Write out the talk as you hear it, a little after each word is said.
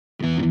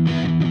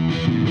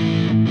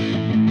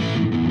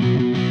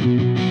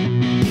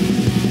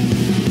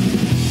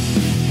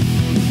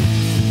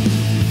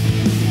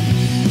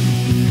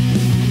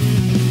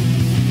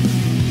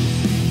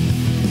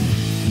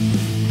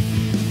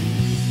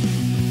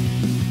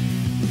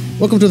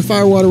Welcome to the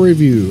Firewater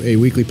Review, a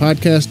weekly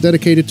podcast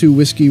dedicated to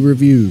whiskey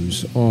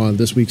reviews. On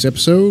this week's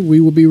episode,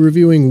 we will be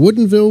reviewing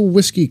Woodinville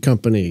Whiskey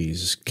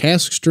Company's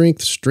Cask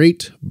Strength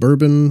Straight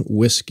Bourbon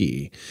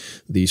Whiskey.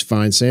 These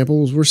fine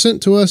samples were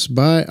sent to us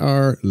by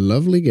our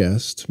lovely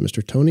guest,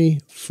 Mr.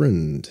 Tony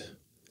Freund.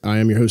 I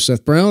am your host,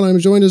 Seth Brown. I'm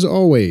joined as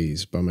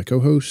always by my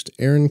co-host,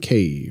 Aaron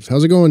Cave.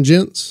 How's it going,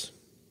 gents?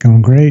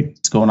 Going great.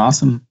 It's going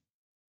awesome.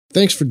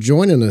 Thanks for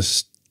joining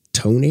us,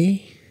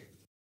 Tony.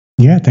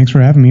 Yeah, thanks for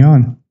having me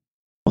on.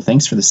 Well,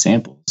 thanks for the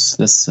samples.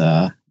 That's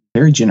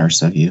very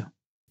generous of you.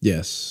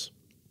 Yes.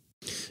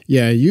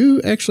 Yeah, you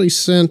actually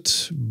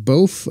sent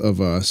both of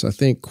us, I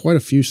think, quite a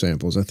few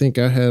samples. I think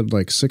I had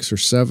like 6 or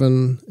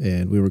 7,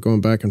 and we were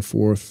going back and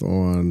forth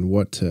on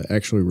what to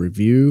actually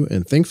review.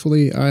 And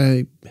thankfully,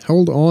 I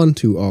held on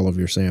to all of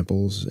your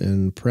samples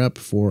in prep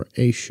for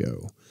a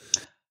show.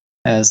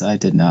 As I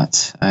did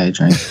not. I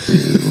drank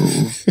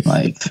through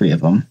like 3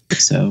 of them.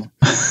 So,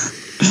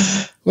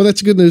 well,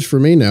 that's good news for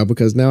me now,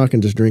 because now I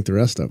can just drink the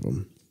rest of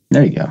them.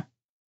 There you go.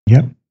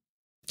 Yep.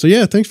 So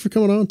yeah, thanks for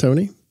coming on,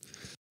 Tony.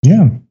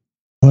 Yeah,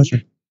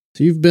 pleasure.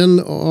 So you've been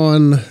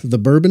on the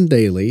Bourbon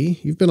Daily.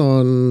 You've been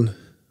on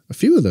a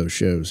few of those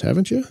shows,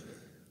 haven't you?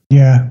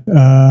 Yeah.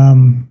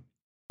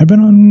 I've been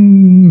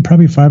on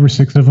probably 5 or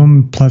 6 of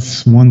them,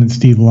 plus one that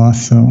Steve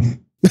lost. So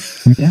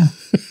yeah.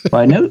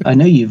 Well, I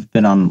know you've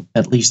been on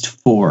at least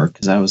 4,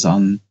 because I was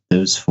on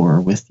those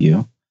 4 with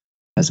you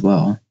as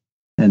well.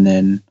 And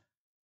then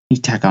you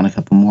tack on a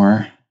couple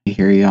more. I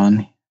hear you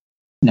on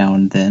now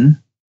and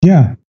then.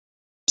 Yeah.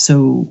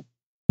 So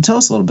tell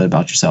us a little bit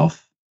about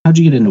yourself. How'd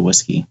you get into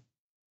whiskey?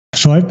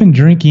 So I've been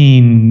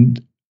drinking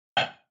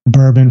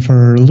bourbon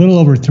for a little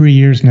over 3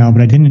 years now,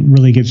 but I didn't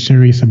really get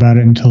serious about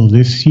it until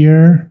this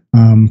year,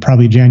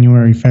 probably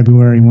January,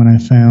 February, when I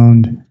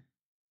found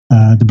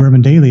the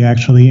Bourbon Daily,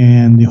 actually,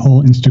 and the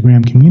whole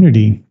Instagram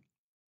community.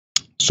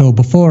 So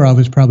before, I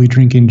was probably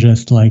drinking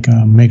just like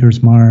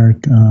Maker's Mark,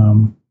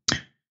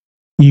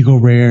 Eagle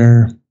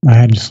Rare. I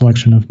had a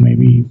selection of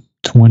maybe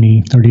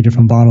 20, 30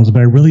 different bottles, but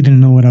I really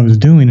didn't know what I was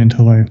doing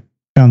until I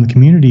found the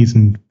communities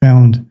and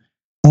found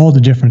all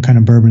the different kind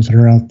of bourbons that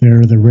are out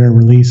there, the rare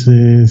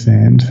releases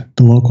and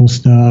the local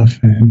stuff,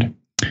 and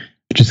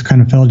it just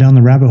kind of fell down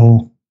the rabbit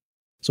hole.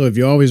 So have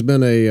you always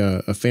been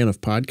a fan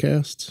of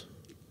podcasts?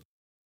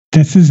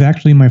 This is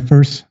actually my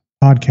first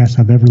podcast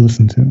I've ever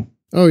listened to.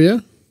 Oh,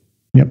 yeah?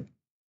 Yep.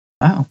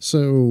 Wow.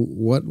 So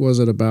what was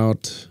it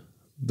about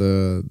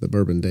the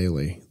Bourbon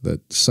Daily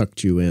that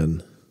sucked you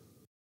in?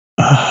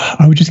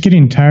 I was just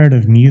getting tired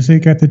of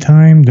music at the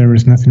time. There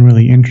was nothing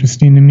really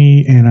interesting to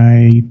me, and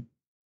I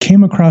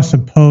came across a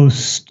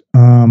post.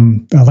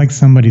 I liked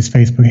somebody's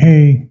Facebook,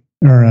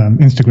 or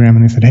Instagram,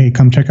 and they said, "Hey,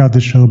 come check out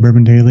this show,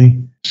 Bourbon Daily."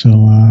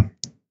 So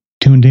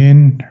tuned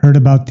in, heard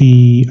about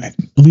I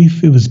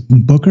believe it was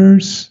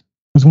Booker's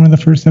was one of the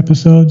first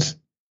episodes.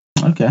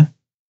 Okay.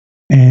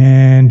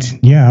 And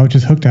yeah, I was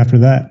just hooked after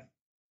that.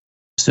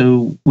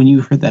 So when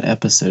you heard that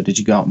episode, did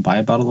you go out and buy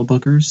a bottle of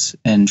Booker's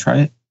and try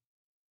it?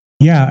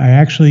 Yeah, I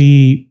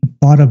actually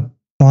bought a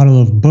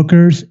bottle of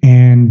Booker's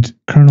and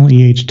Colonel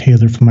E.H.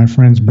 Taylor for my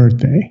friend's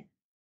birthday.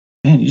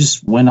 Man, you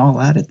just went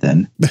all at it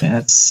then.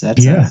 That's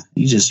yeah.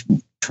 You just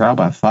trial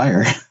by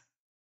fire.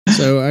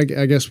 So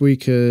I guess we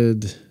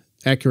could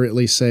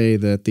accurately say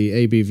that the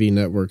ABV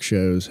network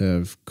shows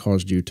have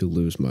caused you to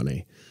lose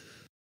money.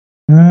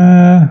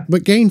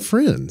 But gain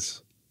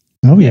friends.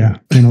 Oh yeah,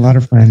 gained a lot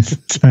of friends.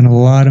 Spent a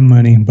lot of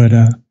money, but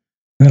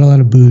got a lot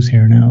of booze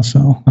here now,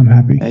 so I'm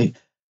happy. Hey.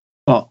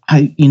 Well,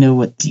 you know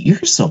what, your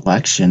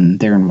selection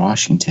there in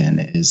Washington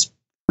is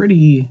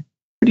pretty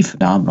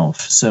phenomenal.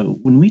 So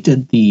when we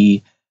did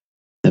the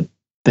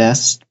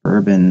best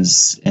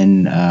bourbons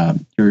in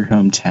your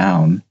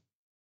hometown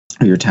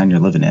or your town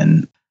you're living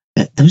in,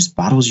 those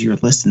bottles you're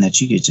listing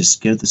that you could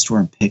just go to the store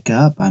and pick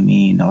up. I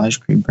mean, Elijah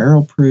Craig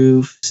Barrel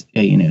Proof,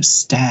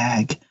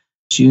 Stag,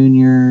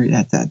 Junior.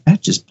 That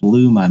just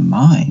blew my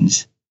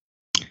mind.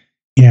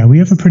 Yeah, we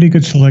have a pretty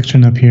good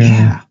selection up here.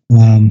 Yeah.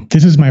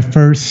 This is my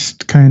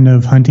first kind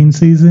of hunting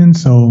season,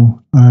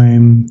 so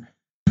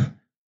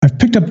I've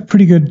picked up a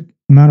pretty good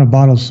amount of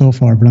bottles so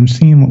far, but I'm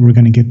seeing what we're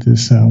going to get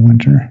this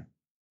winter.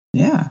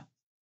 Yeah.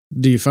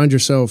 Do you find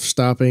yourself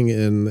stopping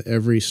in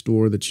every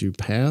store that you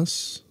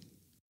pass?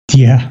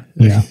 Yeah.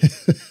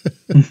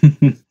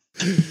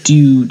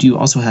 Do you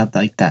also have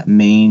like that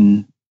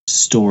main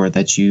store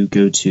that you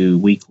go to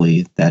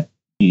weekly that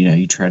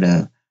you try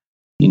to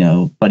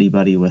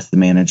buddy with the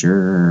manager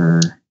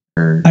or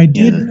I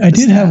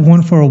did have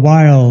one for a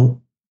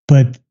while,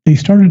 but they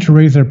started to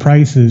raise their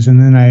prices, and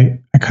then I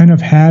kind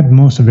of had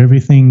most of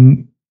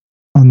everything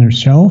on their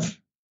shelf.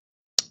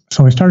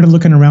 So I started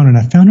looking around, and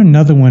I found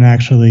another one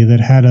actually that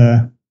had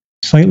a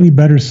slightly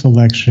better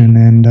selection,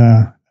 and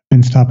I've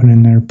been stopping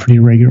in there pretty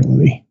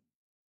regularly.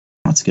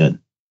 That's good.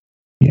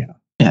 Yeah.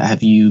 Yeah.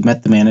 Have you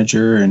met the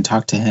manager and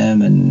talked to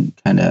him and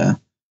kind of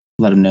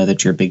let him know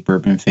that you're a big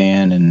bourbon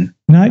fan? And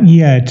not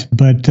yet,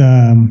 but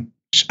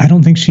I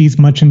don't think she's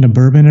much into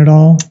bourbon at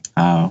all.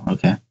 Oh,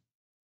 okay.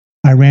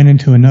 I ran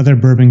into another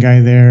bourbon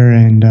guy there,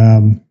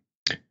 and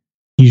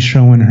he's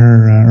showing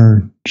her,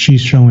 or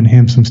she's showing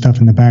him some stuff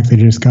in the back they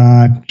just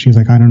got. She's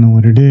like, I don't know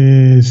what it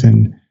is.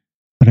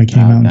 But I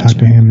came out and talked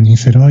to him, and he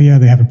said, oh, yeah,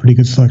 they have a pretty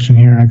good selection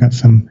here. I got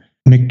some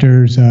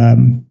Michter's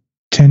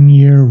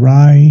 10-year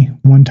rye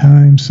one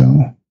time.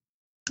 So.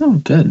 Oh,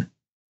 good.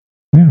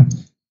 Yeah.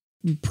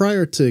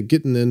 Prior to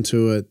getting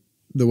into it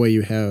the way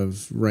you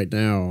have right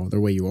now, the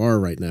way you are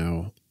right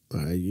now,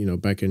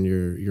 back in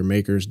your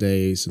maker's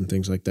days and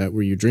things like that,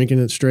 were you drinking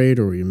it straight,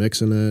 or were you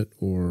mixing it,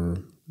 or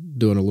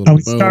doing a little I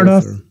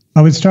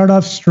would start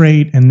off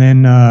straight, and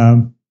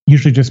then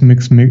usually just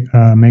mix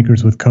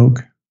makers with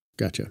Coke.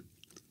 Gotcha.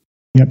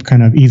 Yep,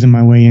 kind of easing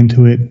my way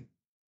into it.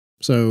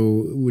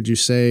 So would you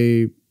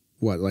say,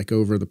 like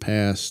over the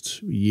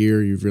past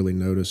year, you've really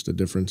noticed a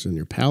difference in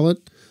your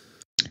palate?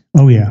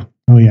 Oh, yeah.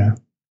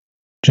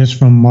 Just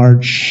from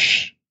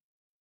March,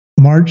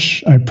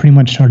 I pretty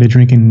much started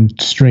drinking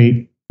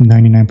straight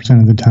 99%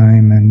 of the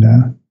time,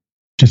 and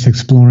just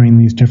exploring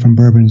these different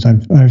bourbons.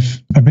 I've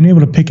been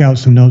able to pick out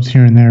some notes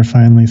here and there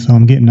finally, so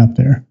I'm getting up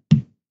there.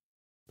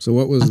 So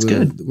what was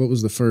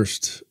the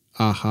first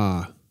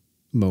aha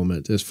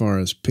moment as far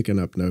as picking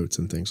up notes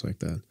and things like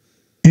that?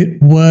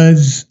 It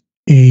was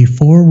a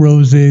Four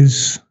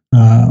Roses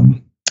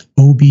OBSF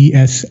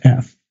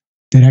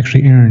that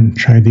actually Aaron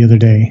tried the other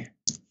day.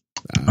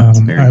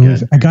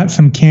 I got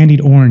some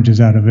candied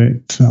oranges out of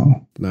it.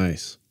 So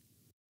nice.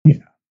 Yeah.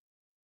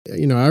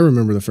 I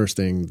remember the first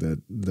thing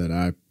that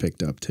I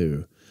picked up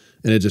too,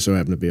 and it just so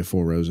happened to be a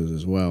Four Roses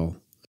as well,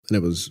 and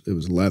it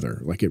was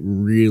leather. Like, it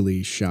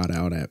really shot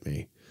out at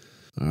me.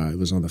 It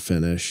was on the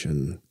finish,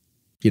 and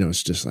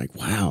it's just like,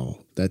 wow,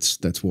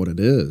 that's what it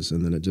is,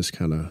 and then it just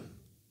kind of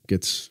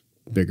gets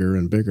bigger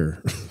and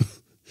bigger.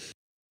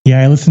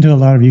 Yeah, I listen to a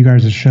lot of you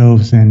guys'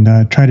 shows and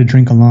try to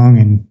drink along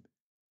and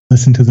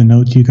listen to the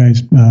notes you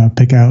guys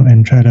pick out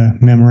and try to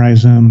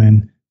memorize them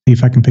and see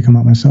if I can pick them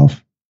out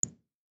myself.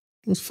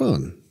 It was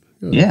fun.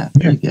 Good. Yeah,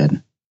 very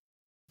good.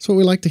 That's what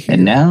we like to hear.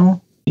 And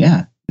now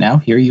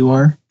here you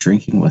are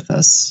drinking with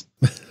us.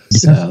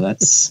 So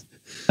that's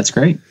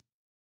great.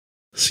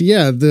 So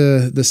yeah,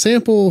 the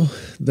sample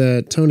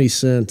that Tony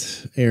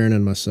sent Aaron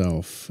and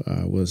myself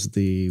was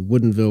the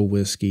Woodinville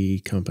Whiskey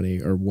Company,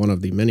 or one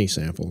of the many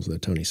samples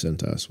that Tony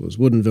sent us was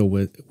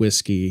Woodinville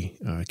Whiskey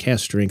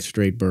Cask Strength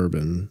Straight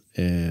Bourbon,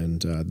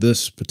 and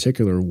this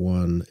particular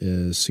one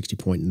is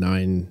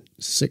 60.96%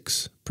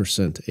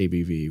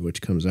 ABV,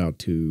 which comes out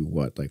to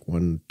what, like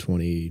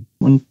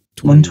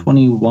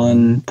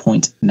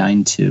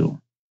 121.92.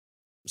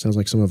 Sounds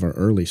like some of our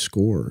early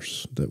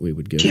scores that we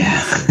would give.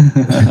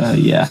 Yeah.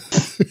 Yeah.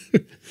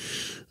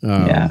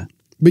 Yeah.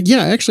 But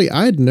yeah, actually,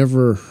 I had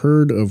never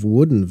heard of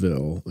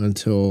Woodinville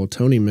until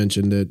Tony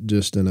mentioned it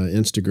just in an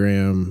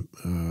Instagram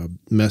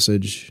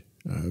message.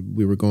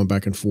 We were going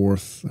back and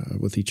forth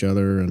with each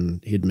other,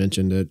 and he'd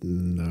mentioned it.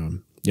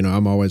 And,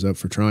 I'm always up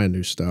for trying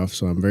new stuff,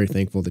 so I'm very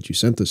thankful that you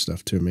sent this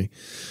stuff to me.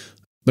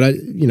 But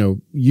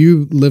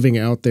you living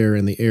out there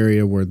in the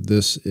area where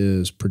this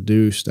is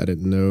produced, I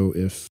didn't know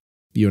if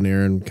you and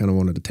Aaron kind of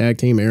wanted to tag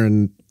team.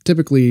 Aaron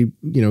typically,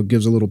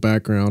 gives a little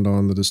background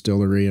on the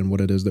distillery and what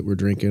it is that we're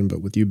drinking.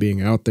 But with you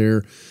being out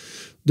there,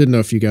 didn't know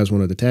if you guys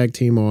wanted to tag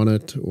team on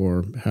it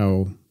or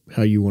how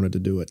you wanted to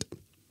do it.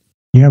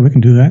 Yeah, we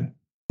can do that.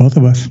 Both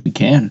of us. We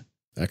can.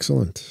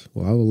 Excellent.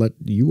 Well, I will let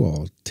you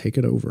all take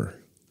it over.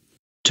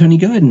 Tony,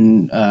 go ahead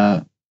and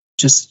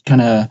just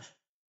kind of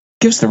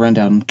give us the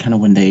rundown, kind of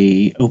when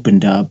they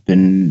opened up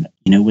and,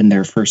 when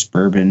their first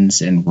bourbons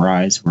and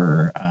ryes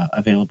were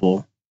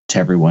available to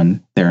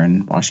everyone there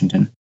in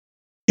Washington.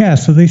 Yeah,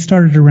 so they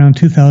started around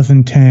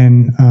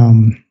 2010.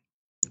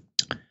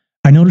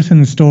 I noticed in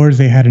the stores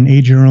they had an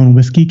age your own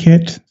whiskey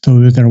kit. So it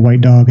was their white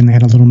dog, and they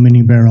had a little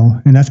mini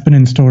barrel. And that's been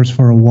in stores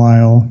for a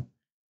while,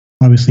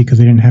 obviously, because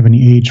they didn't have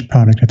any aged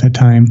product at that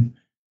time.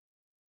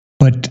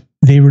 But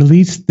they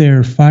released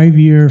their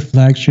 5-year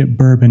flagship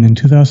bourbon in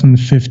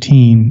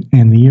 2015,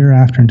 and the year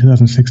after, in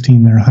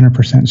 2016, their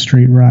 100%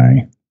 straight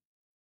rye.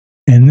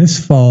 And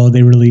this fall,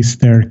 they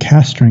released their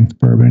Cask Strength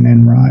Bourbon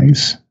and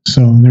ryes.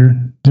 So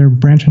they're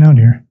branching out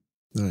here.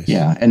 Nice.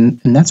 Yeah, and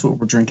that's what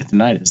we're drinking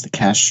tonight is the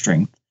Cask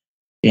Strength.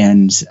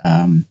 And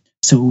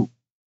so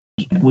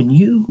when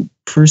you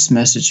first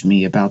messaged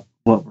me about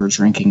what we're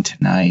drinking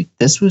tonight,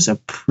 this was a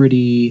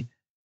pretty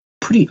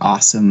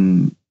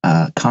awesome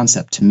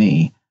concept to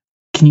me.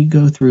 Can you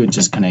go through and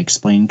just kind of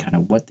explain kind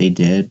of what they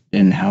did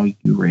and how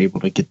you were able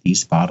to get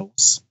these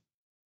bottles?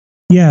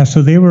 Yeah,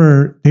 so they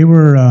were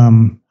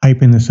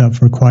hyping this up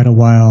for quite a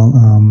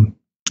while.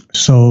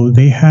 So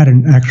they had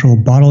an actual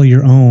bottle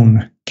your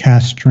own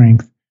Cask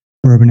Strength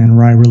Bourbon and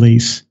Rye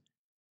release.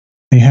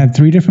 They had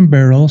 3 different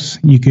barrels.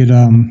 You could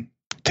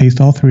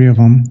taste all 3 of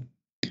them.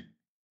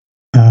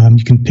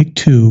 You can pick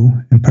 2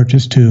 and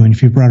purchase 2, and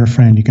if you brought a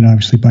friend, you can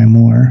obviously buy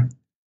more.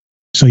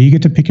 So you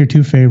get to pick your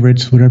 2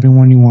 favorites, whatever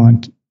one you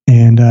want,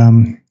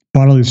 and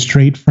bottle is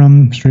straight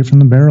from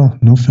the barrel,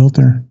 no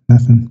filter,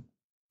 nothing.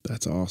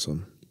 That's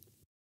awesome.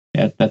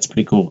 Yeah, that's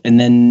pretty cool. And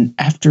then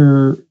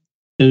after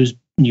those,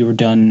 you were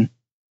done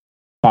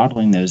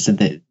bottling those.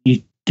 Did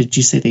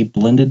you say they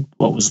blended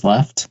what was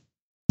left?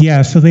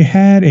 Yeah, so they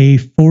had a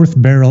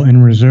fourth barrel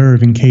in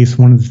reserve in case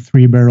one of the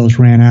three barrels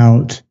ran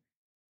out.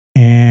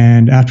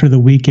 And after the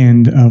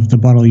weekend of the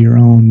Bottle Your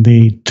Own,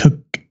 they took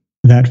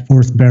that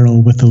fourth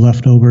barrel with the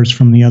leftovers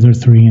from the other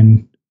three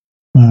and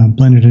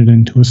blended it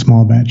into a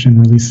small batch and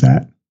released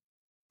that.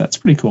 That's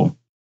pretty cool.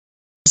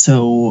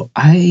 So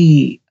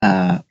I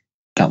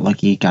got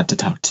lucky, got to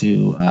talk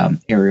to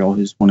Ariel,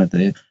 who's one of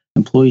the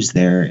employees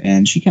there,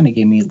 and she kind of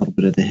gave me a little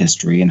bit of the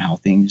history and how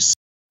the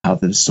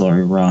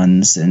distillery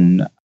runs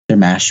and their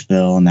mash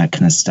bill and that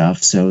kind of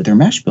stuff. So their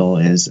mash bill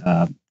is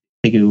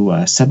they do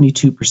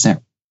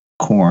 72%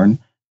 corn,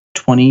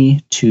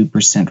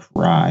 22%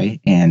 rye,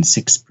 and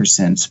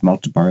 6%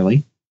 malted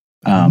barley.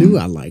 I knew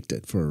I liked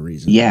it for a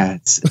reason. Yeah,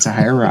 it's a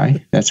higher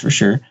rye, that's for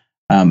sure.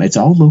 It's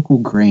all local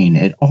grain.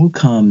 It all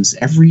comes,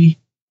 every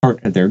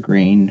part of their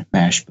grain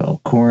mash bill,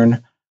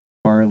 corn,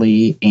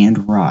 barley,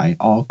 and rye,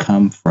 all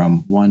come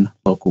from one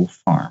local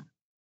farm.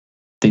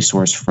 They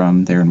source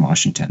from there in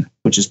Washington,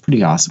 which is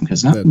pretty awesome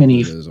because not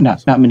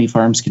many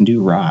farms can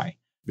do rye.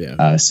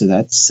 Yeah. So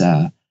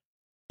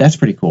that's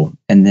pretty cool.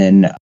 And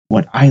then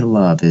what I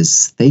love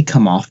is they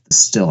come off the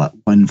still at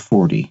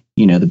 140.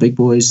 The big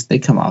boys, they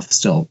come off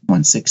still at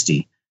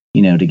 160.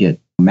 To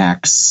get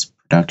max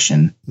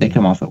production, they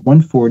come off at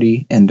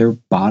 140 and they're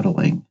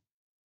bottling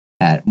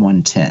at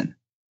 110.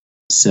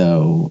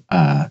 So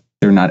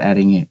they're not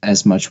adding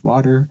as much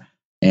water,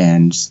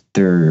 and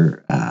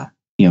they're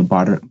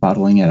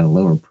bottling at a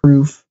lower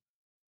proof,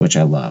 which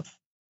I love.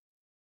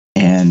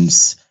 And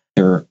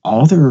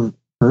all their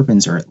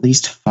bourbons are at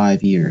least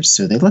 5 years,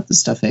 so they let the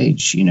stuff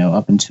age,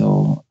 up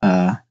until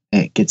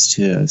it gets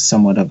to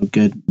somewhat of a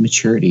good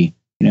maturity.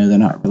 They're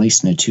not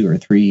releasing a 2 or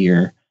 3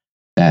 year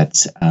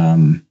that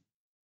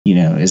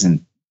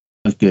isn't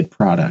a good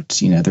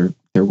product.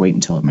 They're waiting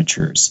until it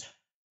matures.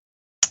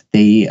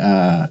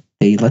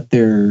 They let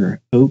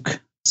their oak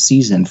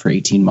season for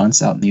 18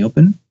 months out in the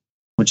open,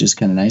 which is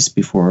kind of nice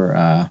before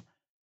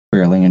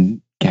barreling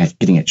and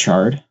getting it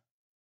charred.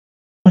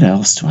 What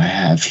else do I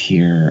have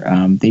here?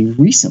 They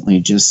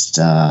recently just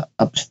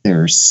upped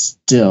their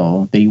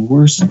still. They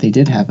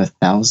did have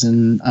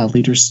 1,000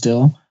 liter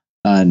still.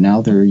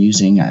 Now they're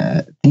using,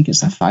 I think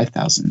it's a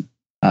 5,000.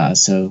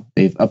 So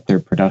they've upped their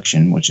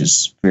production, which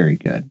is very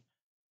good.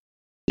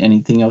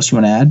 Anything else you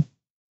want to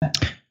add?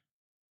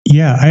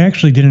 Yeah, I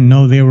actually didn't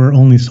know they were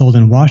only sold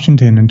in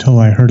Washington until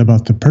I heard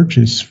about the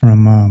purchase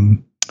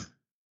from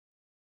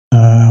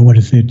what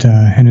is it,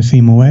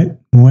 Hennessy Moet?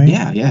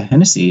 Yeah,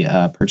 Hennessy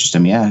purchased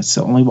them. Yeah,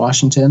 so only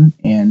Washington,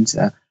 and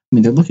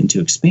they're looking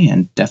to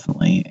expand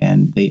definitely,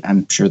 and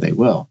I'm sure they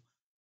will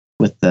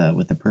with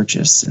the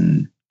purchase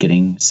and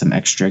getting some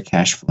extra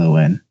cash flow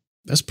in.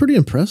 That's pretty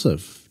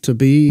impressive to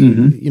be,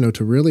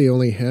 to really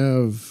only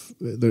have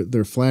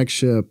their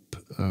flagship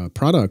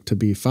product to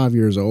be 5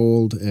 years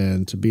old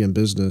and to be in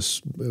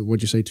business.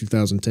 What'd you say,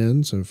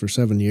 2010? So for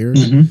 7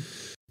 years,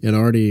 and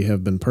already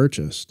have been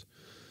purchased.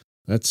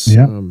 That's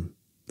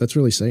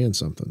really saying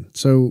something.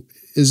 So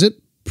is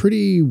it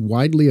pretty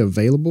widely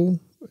available?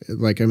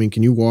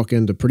 Can you walk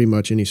into pretty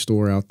much any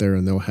store out there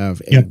and they'll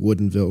have a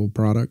Woodinville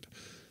product?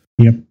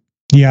 Yep.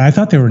 Yeah, I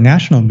thought they were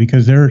national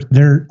because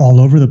they're all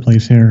over the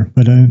place here,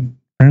 but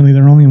apparently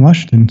they're only in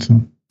Washington.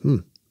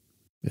 So,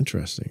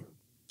 interesting.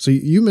 So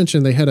you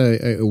mentioned they had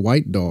a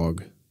White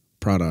Dog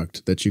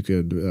product that you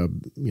could,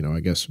 I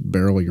guess,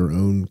 barrel your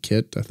own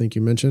kit. I think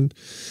you mentioned.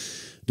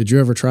 Did you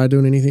ever try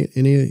doing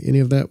any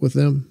of that with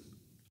them?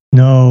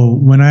 No.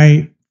 When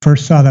I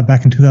first saw that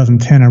back in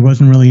 2010, I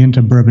wasn't really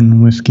into bourbon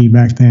and whiskey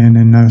back then,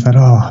 and I thought,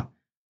 oh,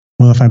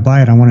 well, if I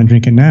buy it, I want to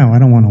drink it now. I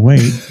don't want to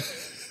wait.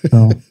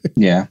 So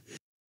yeah,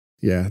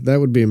 that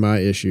would be my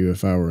issue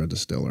if I were a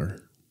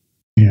distiller.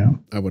 Yeah,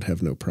 I would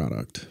have no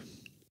product.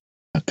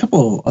 A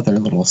couple other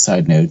little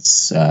side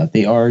notes.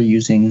 They are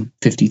using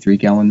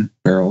 53-gallon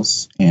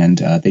barrels, and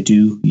they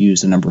do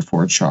use a number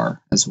 4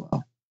 char as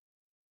well.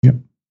 Yep.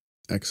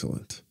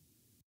 Excellent.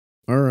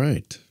 All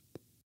right.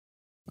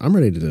 I'm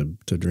ready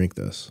to drink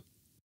this.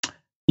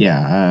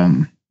 Yeah,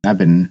 I've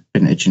been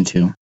itching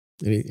to.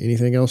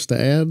 Anything else to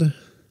add?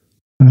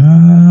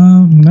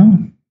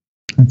 No.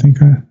 I think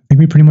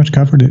we pretty much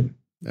covered it.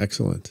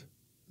 Excellent.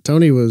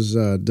 Tony was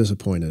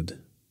disappointed,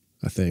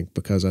 I think,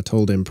 because I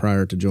told him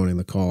prior to joining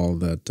the call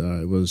that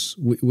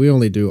we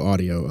only do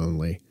audio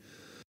only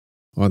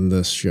on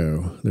this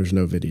show. There's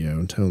no video,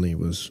 and Tony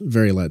was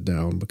very let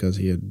down because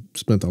he had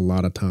spent a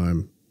lot of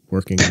time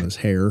working on his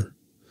hair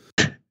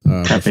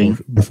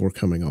before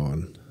coming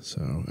on.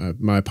 So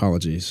my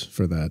apologies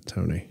for that,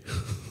 Tony.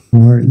 No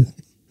worries.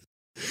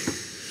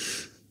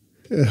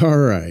 All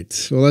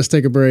right. Well, let's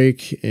take a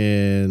break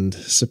and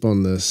sip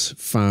on this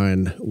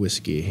fine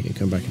whiskey and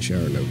come back and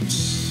share our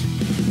notes.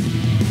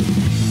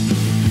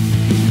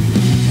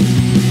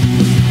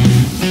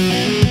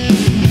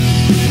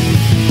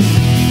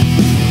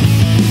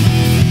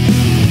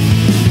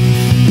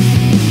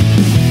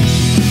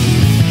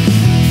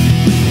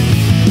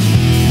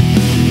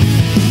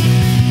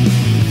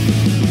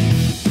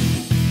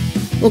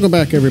 Welcome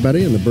back,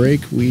 everybody. In the break,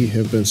 we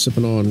have been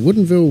sipping on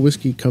Woodinville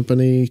Whiskey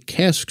Company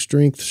Cask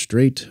Strength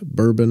Straight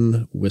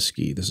Bourbon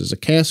Whiskey. This is a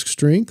cask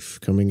strength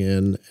coming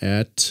in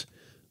at,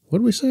 what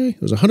did we say?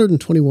 It was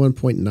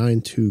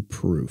 121.92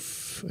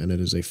 proof, and it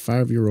is a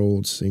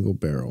 5-year-old single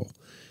barrel.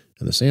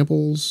 And the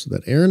samples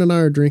that Aaron and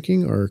I are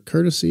drinking are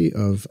courtesy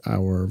of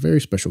our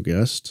very special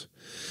guest,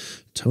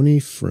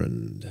 Tony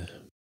Freund.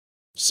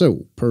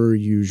 So, per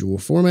usual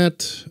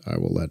format, I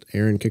will let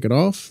Aaron kick it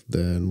off,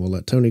 then we'll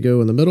let Tony go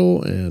in the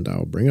middle, and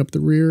I'll bring up the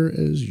rear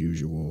as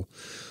usual.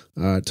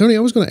 Tony, I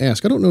was going to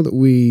ask, I don't know that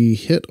we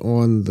hit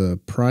on the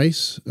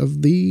price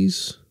of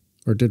these,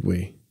 or did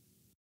we?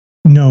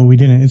 No, we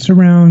didn't. It's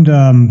around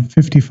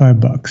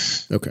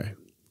 $55. Okay.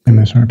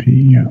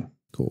 MSRP, yeah.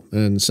 Cool.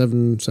 And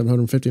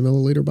 750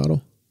 milliliter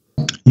bottle?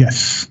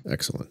 Yes.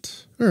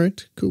 Excellent. All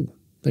right, cool.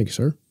 Thank you,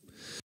 sir.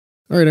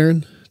 All right,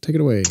 Aaron, take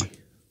it away.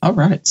 All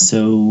right.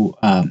 So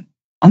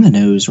on the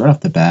nose, right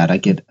off the bat, I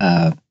get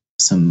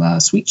some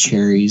sweet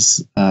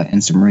cherries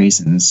and some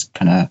raisins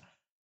kind of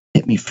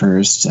hit me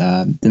first.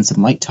 Then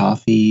some light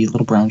toffee, a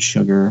little brown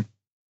sugar.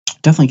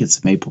 Definitely get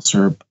some maple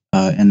syrup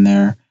in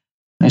there.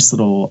 Nice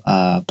little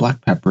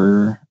black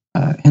pepper,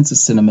 hints of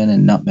cinnamon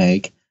and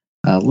nutmeg.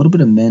 A little bit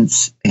of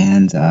mint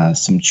and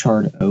some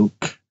charred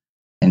oak,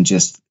 and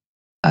just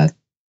a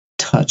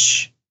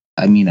touch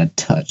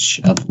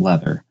of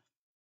leather.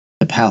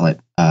 The palate,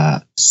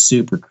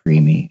 super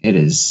creamy. It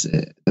is,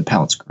 the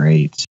palate's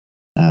great.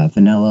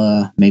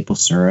 Vanilla, maple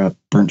syrup,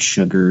 burnt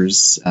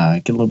sugars,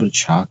 get a little bit of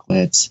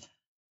chocolate,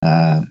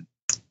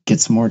 get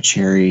some more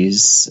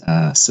cherries,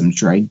 some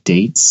dried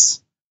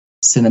dates,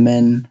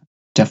 cinnamon,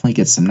 definitely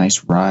get some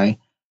nice rye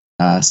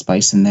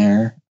spice in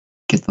there.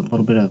 Get a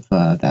little bit of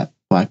that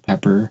black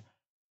pepper,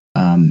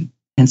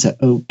 hints of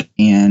oak,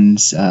 and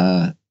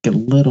get a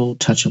little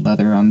touch of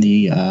leather on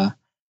the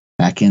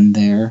back end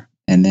there.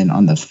 And then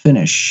on the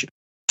finish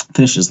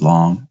is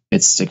long.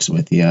 It sticks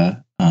with you.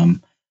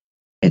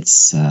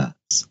 It's a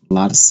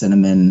lot of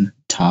cinnamon,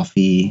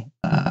 toffee,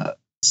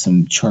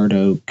 some charred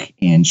oak,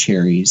 and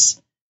cherries.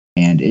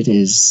 And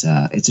it's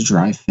a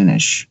dry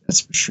finish,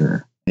 that's for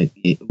sure.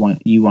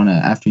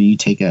 After you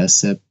take a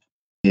sip,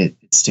 it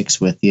sticks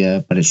with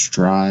you, but it's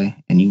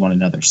dry, and you want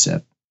another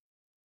sip.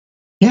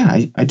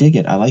 Yeah, I dig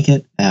it. I like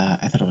it.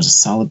 I thought it was a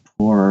solid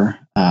pour.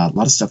 A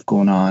lot of stuff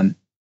going on.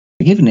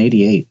 I gave it an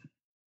 88.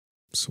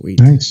 Sweet.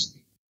 Nice.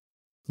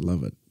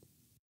 Love it.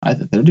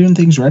 They're doing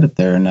things right up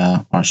there in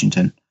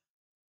Washington.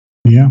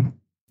 Yeah.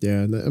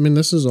 Yeah, I mean,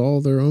 this is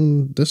all their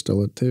own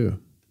distillate, too.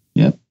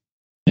 Yep.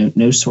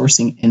 No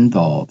sourcing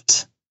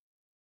involved.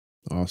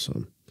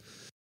 Awesome.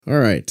 All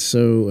right,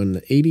 so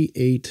an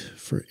 88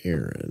 for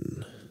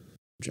Aaron.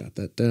 Jot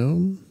that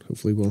down.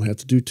 Hopefully we won't have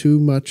to do too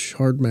much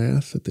hard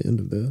math at the end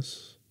of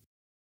this.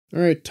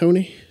 All right,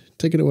 Tony,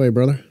 take it away,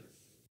 brother.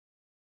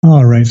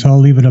 All right, so I'll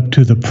leave it up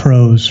to the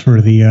pros for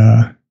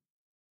the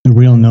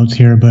real notes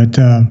here, but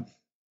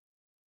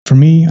for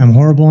me, I'm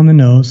horrible on the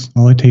nose.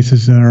 All I taste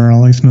is, or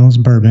all I smell is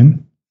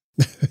bourbon.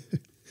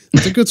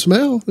 It's a good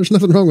smell. There's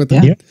nothing wrong with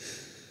that. Yeah.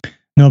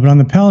 No, but on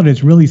the palate,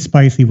 it's really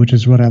spicy, which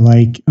is what I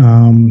like.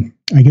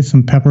 I get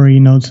some peppery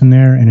notes in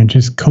there, and it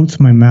just coats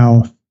my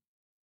mouth,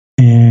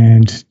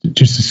 and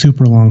just a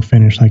super long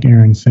finish, like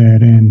Aaron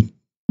said, and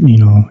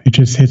it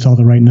just hits all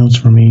the right notes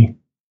for me.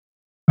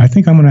 I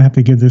think I'm going to have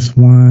to give this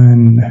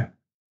one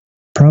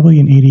probably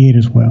an 88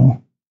 as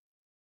well.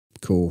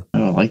 Cool.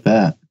 Oh, I like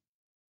that.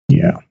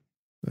 Yeah.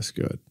 That's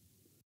good.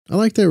 I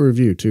like that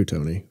review too,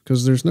 Tony,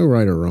 because there's no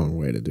right or wrong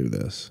way to do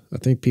this. I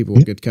think people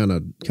get kind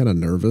of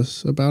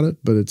nervous about it,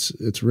 but it's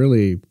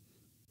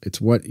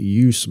what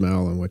you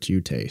smell and what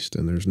you taste,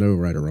 and there's no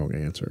right or wrong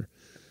answer.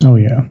 Oh,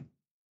 yeah.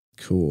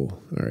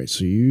 Cool. All right,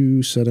 so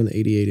you said an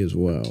 88 as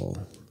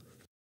well.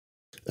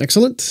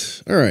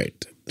 Excellent. All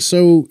right.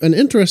 So an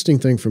interesting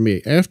thing for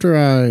me, after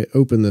I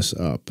opened this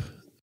up,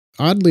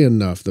 oddly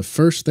enough, the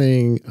first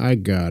thing I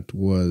got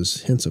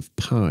was hints of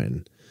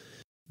pine.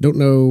 Don't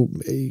know,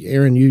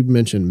 Aaron, you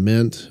mentioned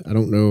mint. I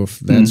don't know if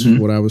that's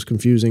what I was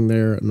confusing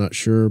there. I'm not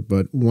sure.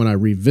 But when I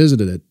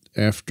revisited it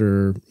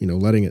after,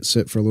 letting it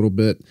sit for a little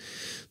bit,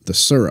 the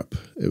syrup,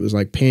 it was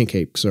like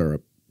pancake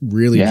syrup,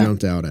 really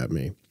jumped out at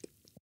me.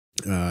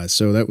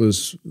 So that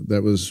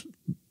was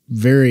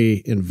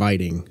very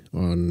inviting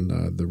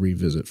on the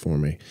revisit for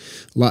me.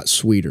 A lot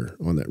sweeter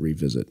on that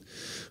revisit.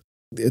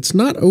 It's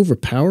not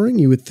overpowering.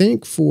 You would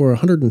think for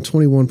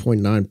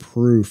 121.9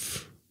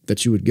 proof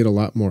that you would get a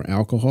lot more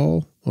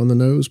alcohol on the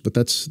nose, but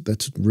that's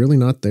really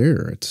not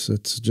there.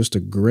 It's just a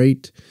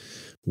great,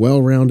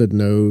 well-rounded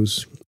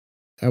nose.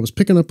 I was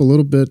picking up a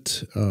little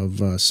bit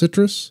of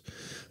citrus,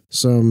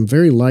 some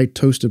very light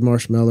toasted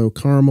marshmallow,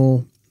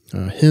 caramel,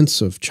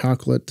 hints of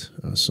chocolate,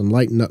 some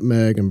light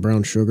nutmeg and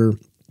brown sugar.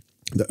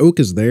 The oak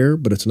is there,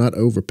 but it's not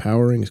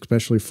overpowering,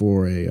 especially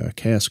for a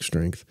cask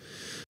strength.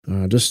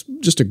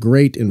 Just a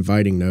great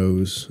inviting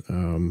nose.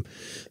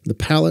 The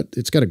palate,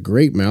 it's got a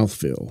great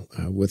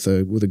mouthfeel with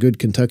a good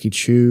Kentucky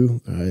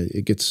chew.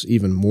 It gets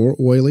even more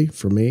oily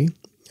for me.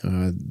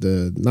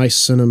 The nice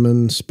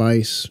cinnamon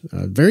spice,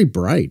 very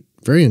bright,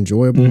 very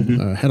enjoyable.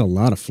 Had a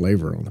lot of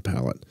flavor on the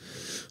palate.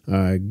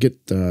 Get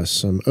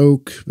some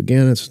oak.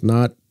 Again, it's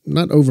not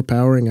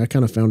overpowering. I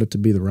kind of found it to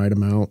be the right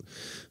amount.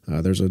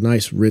 There's a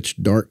nice,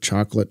 rich, dark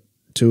chocolate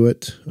to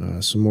it.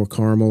 Some more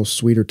caramel,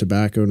 sweeter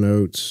tobacco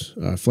notes,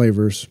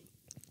 flavors,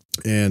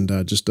 and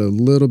just a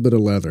little bit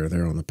of leather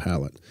there on the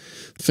palate.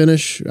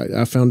 Finish,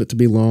 I found it to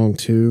be long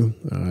too.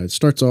 It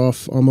starts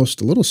off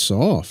almost a little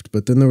soft,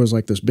 but then there was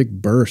like this big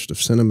burst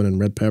of cinnamon and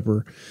red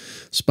pepper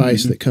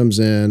spice that comes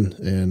in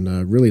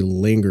and really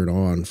lingered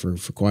on for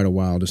quite a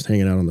while, just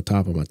hanging out on the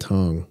top of my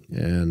tongue.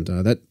 And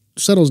that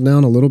settles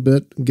down a little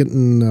bit,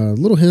 getting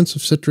little hints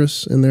of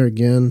citrus in there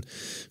again.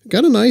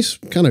 Got a nice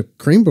kind of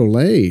creme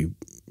brulee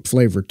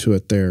flavor to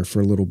it there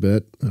for a little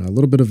bit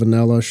of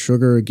vanilla,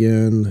 sugar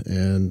again,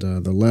 and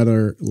the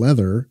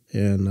leather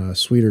and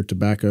sweeter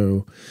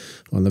tobacco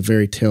on the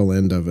very tail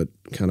end of it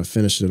kind of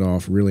finished it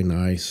off really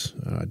nice.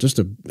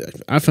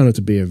 I found it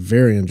to be a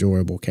very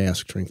enjoyable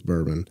cask strength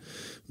bourbon,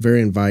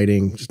 very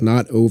inviting, just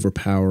not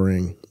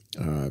overpowering.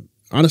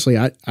 Honestly,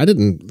 I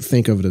didn't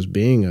think of it as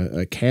being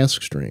a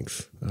cask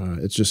strength.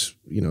 It's just,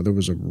 there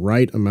was a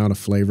right amount of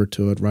flavor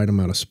to it, right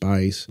amount of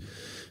spice,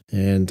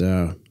 and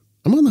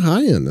I'm on the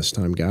high end this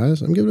time,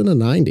 guys. I'm giving it a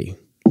 90.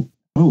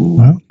 Oh,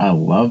 wow. I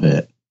love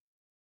it.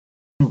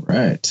 All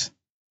right.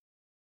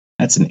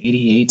 That's an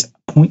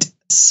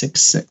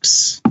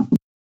 88.66.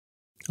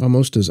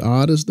 Almost as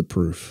odd as the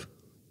proof.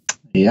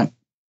 Yep.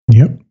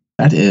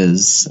 That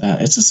is,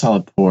 it's a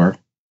solid pour.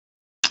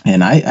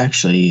 And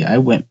I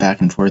went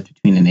back and forth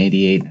between an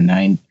 88 and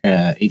an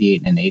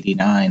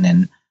 89,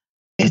 and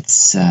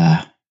it's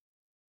a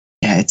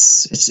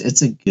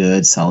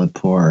good solid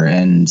pour.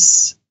 And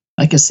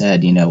like I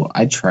said,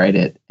 I tried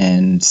it,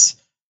 and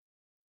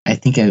I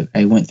think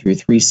I went through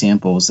 3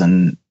 samples,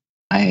 and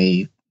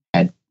I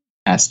had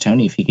asked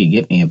Tony if he could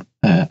get me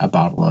a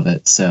bottle of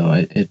it. So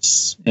it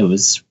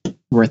was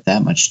worth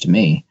that much to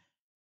me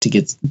to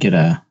get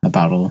a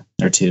bottle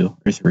or 2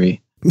 or 3.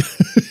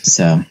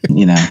 So,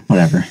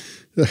 whatever.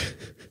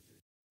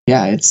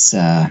 Yeah, it's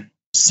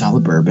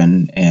solid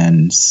bourbon,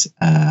 and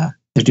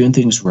they're doing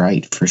things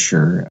right for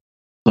sure.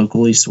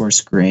 Locally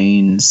sourced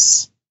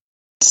grains,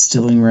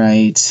 distilling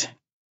right,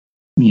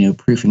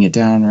 proofing it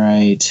down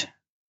right,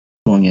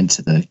 going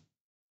into the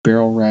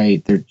barrel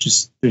right. I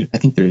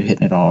think they're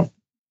hitting it all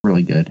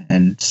really good,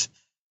 and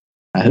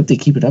I hope they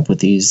keep it up with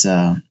these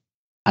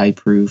high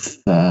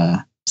proof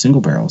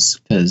single barrels,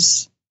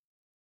 because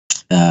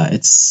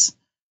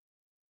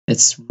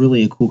it's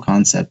really a cool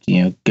concept.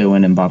 Go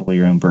in and bottle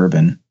your own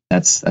bourbon.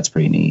 That's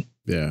pretty neat.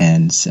 Yeah.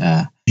 And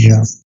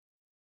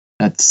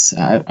that's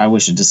I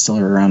wish a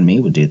distiller around me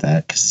would do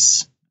that,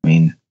 because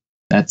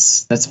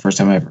that's the first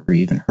time I've ever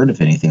even heard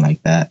of anything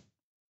like that.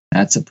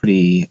 That's a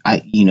pretty,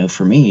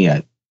 for me,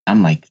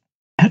 I'm like,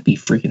 that'd be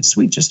freaking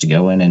sweet just to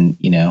go in and,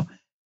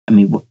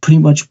 pretty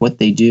much what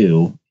they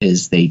do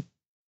is they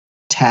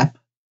tap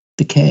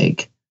the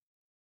keg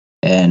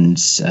and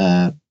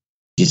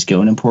just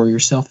go in and pour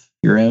yourself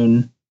your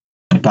own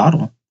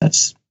bottle.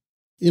 That's,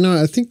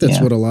 I think that's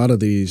what a lot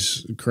of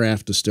these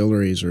craft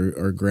distilleries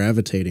are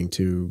gravitating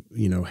to,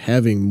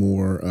 having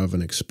more of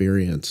an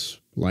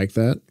experience like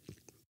that.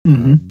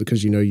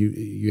 Because,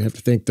 you have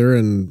to think they're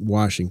in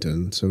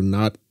Washington, so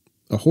not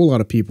a whole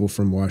lot of people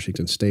from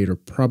Washington State are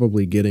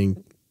probably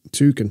getting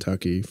to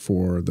Kentucky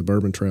for the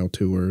Bourbon Trail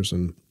tours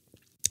and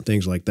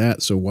things like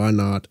that. So why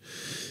not?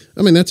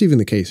 That's even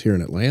the case here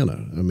in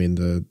Atlanta.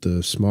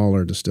 The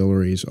smaller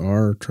distilleries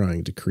are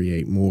trying to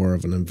create more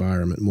of an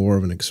environment, more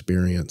of an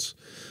experience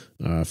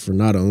for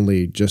not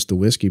only just the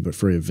whiskey, but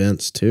for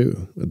events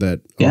too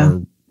that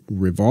are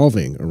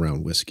revolving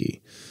around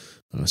whiskey.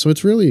 So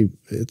it's really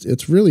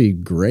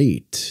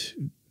great,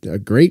 a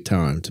great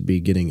time to be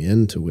getting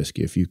into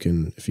whiskey if you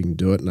can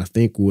do it. And I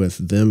think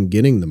with them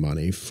getting the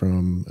money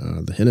from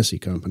the Hennessy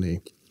company,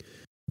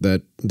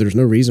 that there's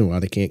no reason why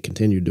they can't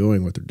continue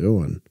doing what they're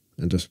doing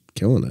and just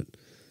killing it.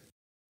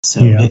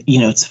 So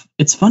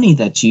it's funny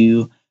that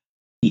you're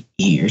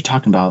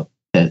talking about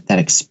that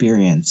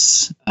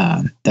experience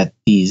that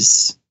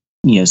these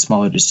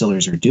smaller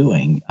distillers are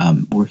doing.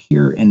 We're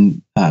here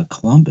in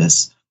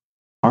Columbus.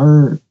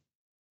 Our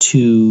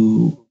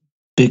 2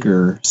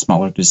 bigger,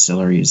 smaller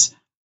distilleries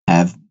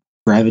have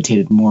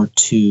gravitated more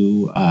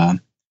to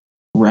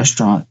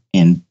restaurant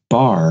and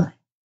bar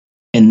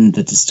in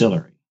the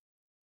distillery.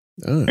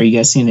 Oh. Are you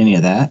guys seeing any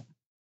of that?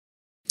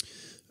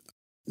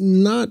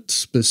 Not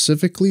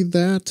specifically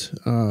that.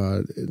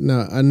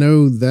 No, I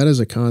know that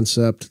is a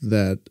concept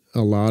that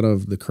a lot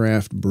of the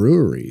craft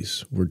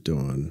breweries were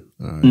doing.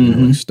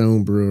 Like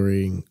Stone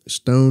Brewing,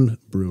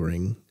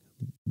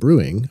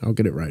 I'll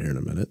get it right here in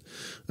a minute,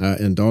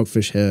 and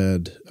Dogfish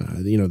Head,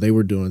 they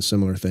were doing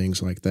similar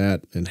things like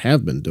that and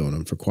have been doing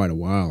them for quite a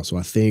while. So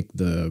I think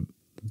the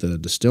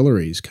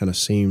distilleries kind of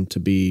seem to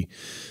be,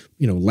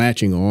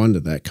 latching on to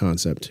that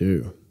concept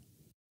too.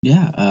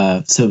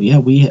 Yeah.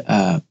 We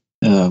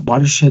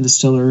Watershed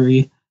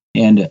Distillery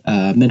and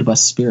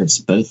Midwest Spirits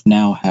both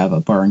now have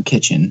a bar and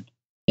kitchen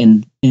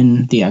in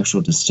the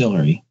actual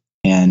distillery,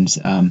 and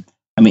and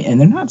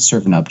they're not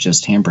serving up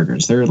just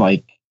hamburgers. They're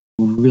like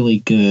really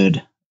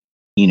good,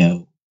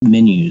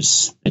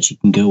 menus that you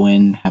can go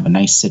in, have a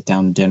nice sit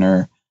down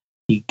dinner.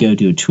 You go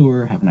do a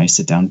tour, have a nice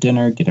sit down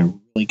dinner, get a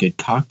really good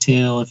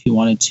cocktail if you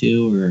wanted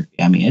to, or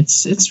I mean,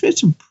 it's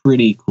a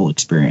pretty cool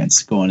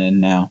experience going in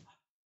now.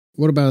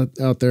 What about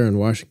out there in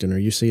Washington? Are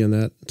you seeing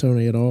that,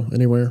 Tony, at all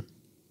anywhere?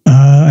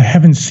 I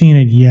haven't seen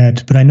it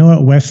yet, but I know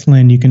at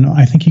Westland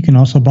I think you can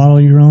also bottle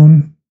your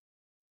own.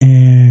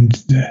 And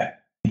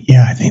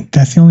yeah, I think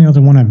that's the only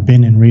other one I've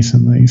been in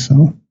recently.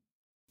 So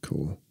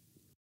cool.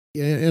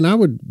 Yeah, and I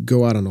would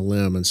go out on a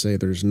limb and say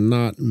there's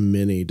not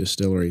many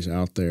distilleries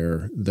out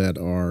there that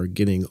are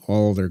getting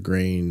all their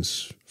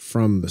grains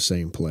from the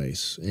same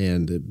place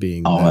and it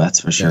being that's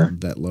for sure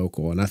that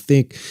local. And I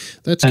think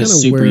that's kind of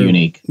super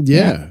unique.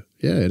 Yeah,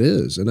 it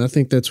is. And I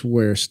think that's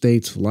where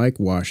states like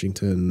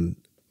Washington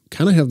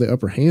kind of have the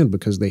upper hand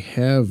because they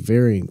have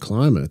varying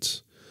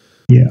climates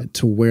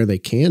to where they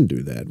can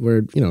do that.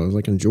 Where,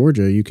 like in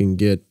Georgia, you can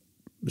get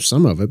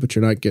some of it, but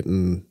you're not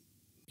getting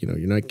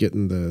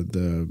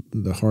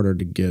the harder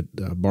to get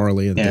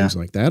barley and things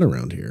like that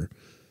around here.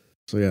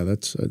 So yeah,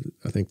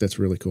 I think that's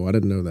really cool. I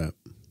didn't know that.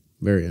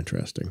 Very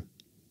interesting.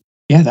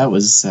 Yeah, that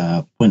was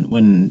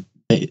when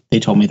they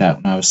told me that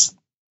when I was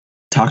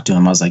talked to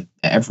them, I was like,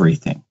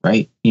 everything,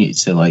 right?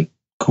 So like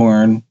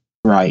corn,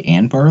 rye,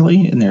 and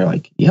barley, and they're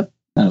like, yep.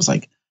 And I was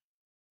like,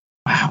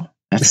 wow,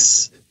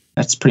 that's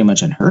pretty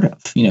much unheard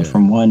of,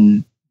 from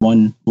one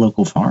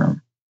local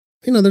farm.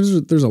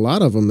 There's a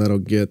lot of them that'll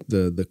get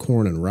the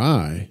corn and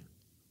rye,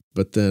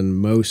 but then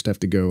most have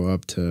to go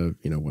up to,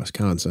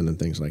 Wisconsin and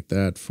things like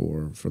that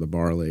for the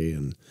barley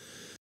and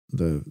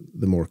the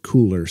more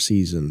cooler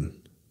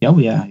season. Oh,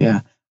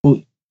 yeah.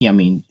 Well, yeah, I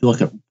mean, you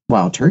look at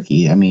Wild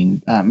Turkey. I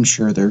mean, I'm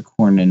sure their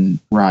corn and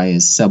rye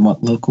is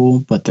somewhat local,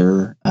 but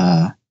they're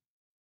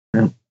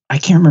I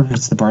can't remember if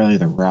it's the barley or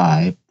the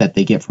rye that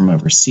they get from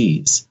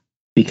overseas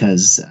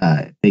because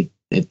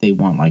they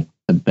want like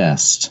the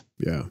best.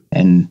 Yeah.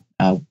 And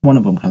one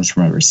of them comes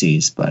from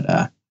overseas, but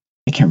I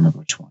can't remember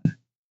which one.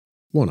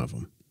 One of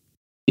them.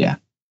 Yeah.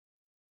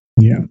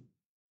 Yeah.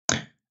 I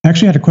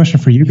actually had a question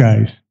for you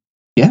guys.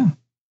 Yeah.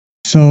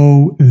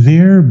 So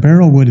their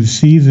barrel wood is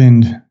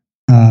seasoned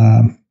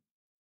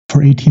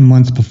for 18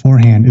 months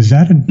beforehand. Is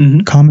that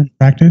a common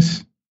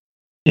practice?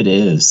 It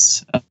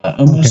is.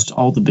 Almost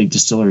all the big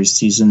distilleries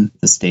season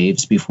the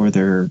staves before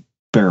they're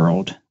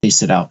barreled. They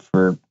sit out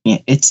for,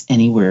 it's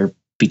anywhere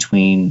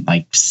between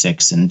like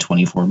 6 and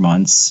 24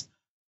 months.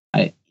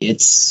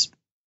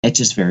 It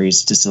just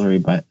varies distillery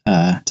by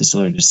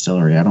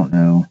distillery. I don't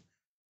know.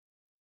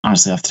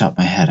 Honestly, off the top of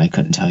my head, I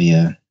couldn't tell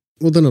you.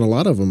 Well, then a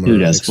lot of them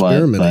are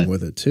experimenting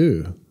with it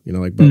too.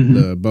 Like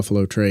the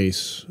Buffalo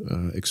Trace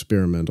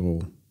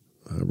experimental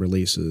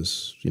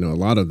releases. A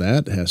lot of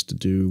that has to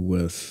do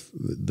with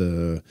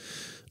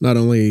not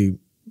only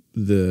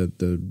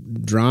the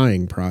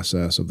drying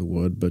process of the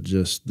wood, but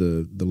just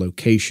the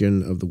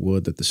location of the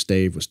wood that the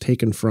stave was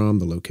taken from,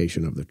 the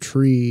location of the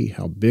tree,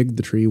 how big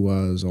the tree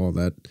was, all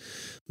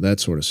that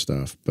sort of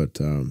stuff. But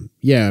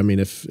yeah, I mean,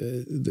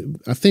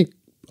 I think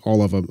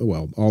all of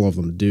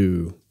them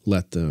do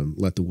let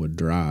the wood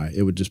dry.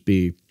 It would just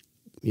be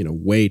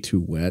way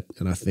too wet,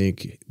 and I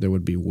think there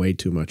would be way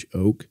too much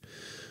oak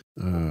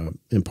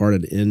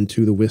imparted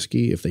into the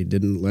whiskey if they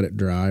didn't let it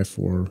dry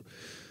for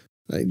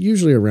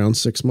usually around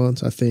 6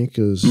 months. I think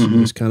is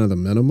kind of the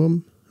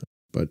minimum.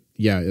 But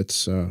yeah,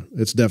 it's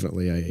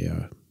definitely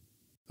a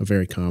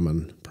very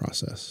common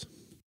process.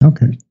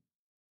 Okay.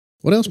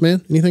 What else,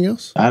 man? Anything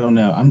else? I don't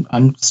know.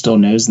 I'm still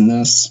nosing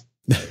this,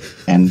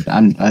 and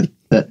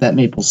that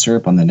maple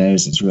syrup on the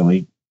nose is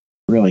really,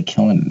 really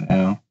killing it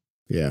now.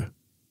 Yeah,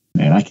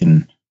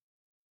 man,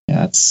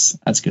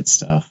 that's good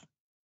stuff.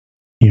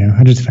 Yeah,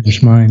 I just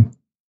finished mine.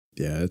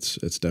 Yeah, it's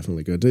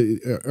definitely good.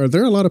 Are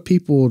there a lot of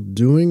people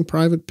doing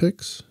private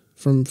picks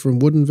from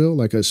Woodinville,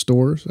 like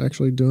stores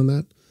actually doing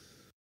that?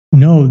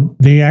 No,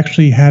 they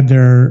actually had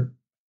their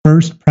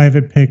first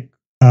private pick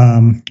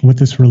with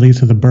this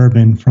release of the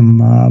bourbon from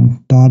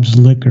Bob's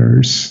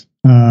Liquors.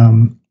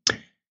 And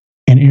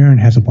Aaron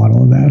has a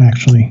bottle of that,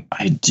 actually.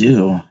 I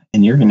do.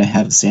 And you're going to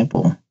have a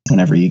sample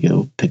whenever you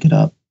go pick it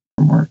up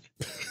from work.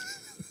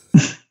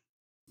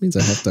 Means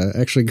I have to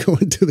actually go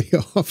into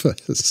the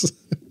office.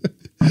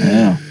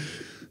 Yeah.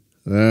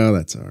 Oh,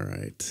 that's all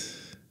right.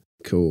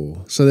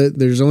 Cool. So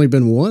there's only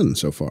been one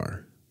so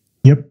far.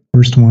 Yep,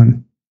 first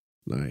one.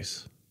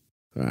 Nice.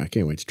 I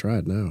can't wait to try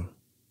it now.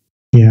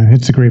 Yeah,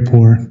 it's a great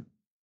pour.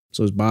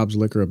 So is Bob's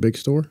Liquor a big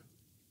store?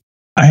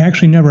 I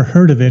actually never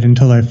heard of it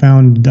until I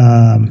found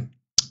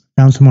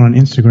someone on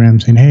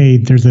Instagram saying, "Hey,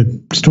 there's a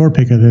store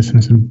pick of this," and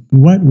I said,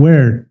 "What?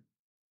 Where?"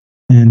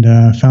 And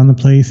found the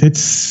place.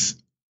 It's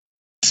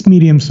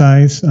medium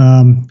size.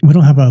 We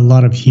don't have a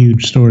lot of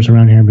huge stores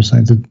around here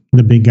besides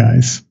the big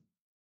guys.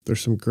 There's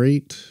some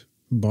great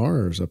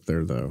bars up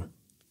there, though.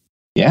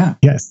 Yeah.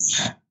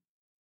 Yes.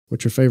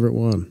 What's your favorite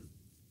one?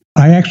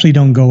 I actually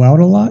don't go out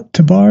a lot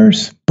to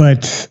bars,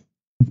 but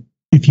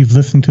if you've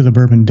listened to the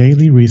Bourbon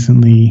Daily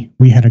recently,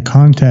 we had a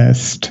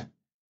contest.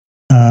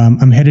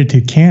 I'm headed to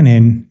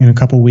Cannon in a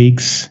couple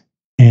weeks,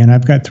 and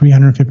I've got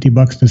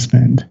 $350 to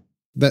spend.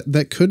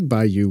 That could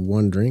buy you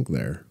one drink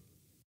there.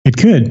 It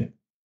could.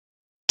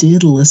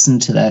 Did listen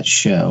to that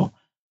show,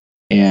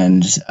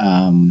 and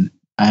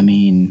I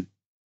mean,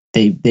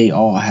 they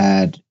all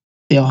had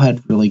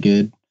really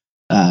good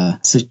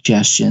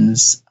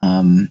suggestions.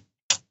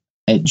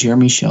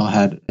 Jeremy Shell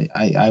had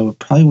I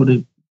would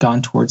have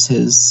gone towards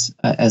his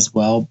as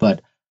well,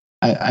 but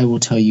I will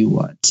tell you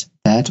what,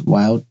 that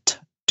Wild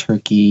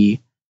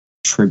Turkey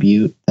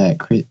tribute that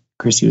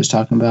Chrissy was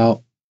talking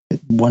about,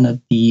 one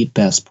of the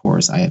best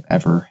pours I have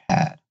ever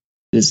had.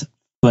 It is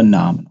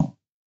phenomenal.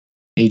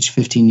 Age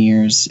 15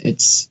 years,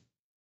 it's,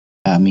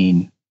 I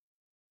mean,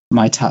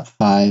 my top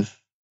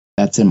 5,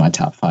 that's in my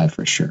top 5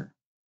 for sure.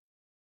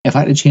 If I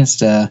had a chance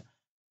to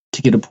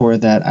get a pour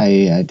of that,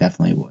 I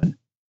definitely would.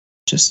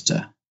 Just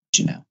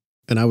you know.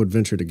 And I would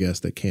venture to guess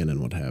that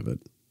Canon would have it.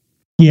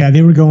 Yeah,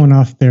 they were going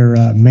off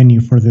their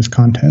menu for this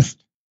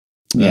contest.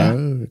 Yeah.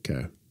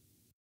 Okay.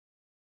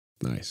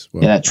 Nice.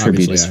 Well, yeah, that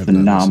tribute is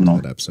phenomenal.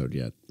 That episode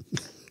yet.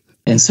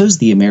 And so is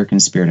the American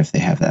Spirit, if they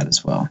have that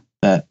as well.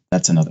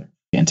 That's another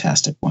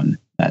fantastic one.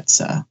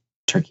 That's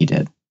Turkey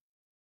did.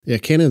 Yeah,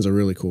 Canon's a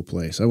really cool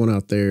place. I went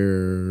out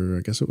there,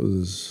 I guess it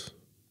was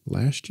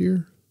last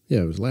year.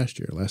 Yeah, it was last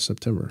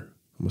September,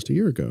 almost a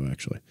year ago,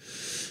 actually.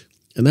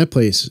 And that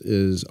place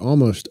is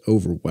almost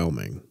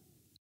overwhelming,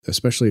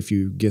 especially if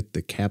you get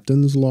the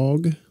captain's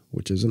log,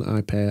 which is an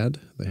iPad.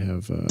 They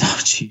have... oh,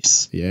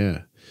 jeez.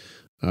 Yeah.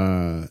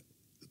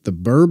 The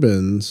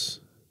bourbons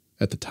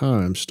at the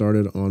time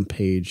started on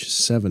page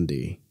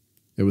 70.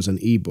 It was an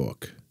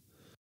ebook.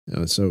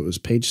 So it was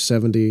page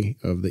 70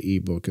 of the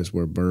ebook is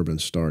where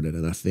bourbons started.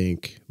 And I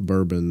think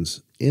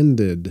bourbons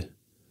ended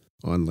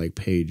on like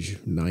page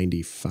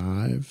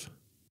 95,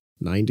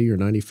 90 or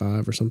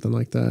 95 or something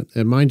like that.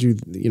 And mind you,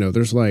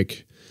 there's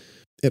like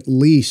at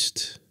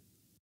least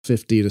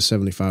 50 to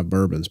 75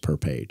 bourbons per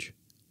page.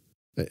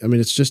 I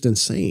mean, it's just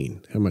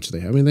insane how much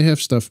they have. I mean, they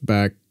have stuff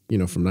back,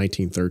 from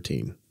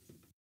 1913.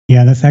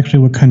 Yeah, that's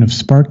actually what kind of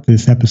sparked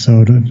this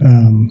episode.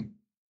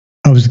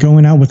 I was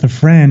going out with a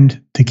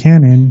friend to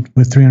Canon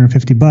with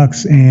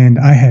 $350, and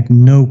I had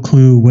no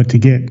clue what to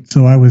get.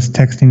 So I was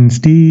texting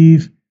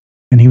Steve,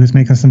 and he was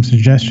making some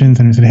suggestions.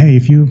 And I said, "Hey,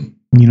 if you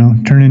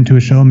turn it into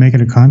a show, make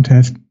it a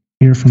contest,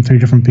 hear from 3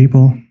 different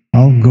people,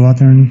 I'll go out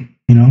there and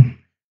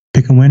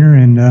pick a winner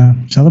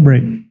and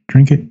celebrate,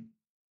 drink it."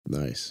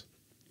 Nice.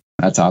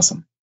 That's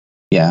awesome.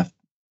 Yeah,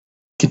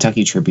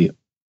 Kentucky tribute.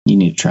 You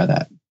need to try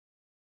that.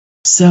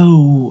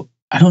 So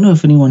I don't know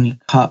if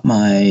anyone caught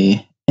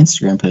my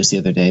Instagram post the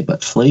other day, but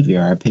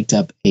Flaviar picked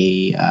up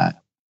a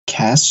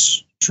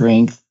Cask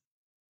Strength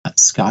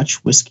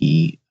Scotch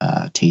whiskey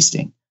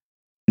tasting,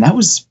 and that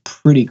was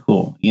pretty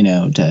cool.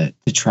 To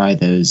try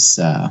those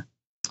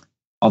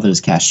all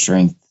those Cask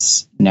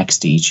Strengths next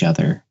to each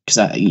other, because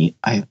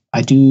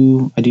I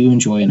do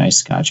enjoy a nice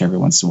Scotch every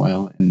once in a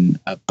while, and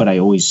but I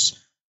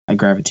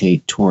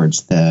gravitate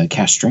towards the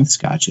Cask Strength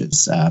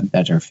Scotches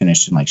that are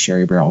finished in like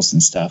sherry barrels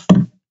and stuff.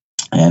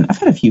 And I've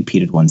had a few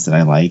peated ones that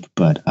I like,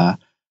 but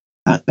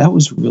that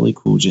was really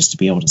cool just to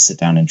be able to sit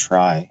down and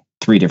try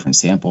 3 different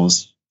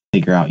samples,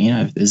 figure out,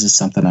 is this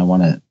something I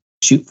want to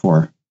shoot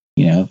for,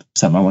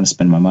 something I want to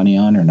spend my money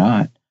on or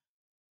not.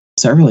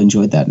 So I really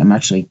enjoyed that, and I'm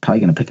actually probably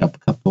going to pick up a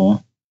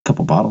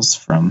couple bottles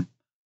from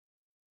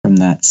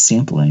that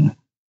sampling.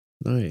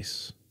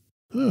 Nice.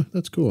 Oh,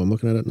 that's cool. I'm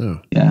looking at it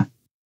now. Yeah.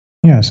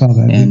 Yeah, I saw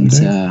that.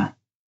 And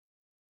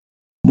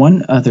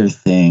one other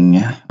thing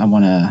I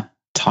want to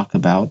talk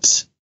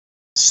about.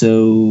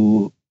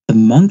 So the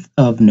month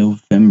of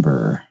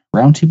November,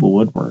 Roundtable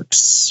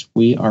Woodworks,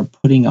 we are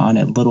putting on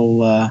a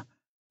little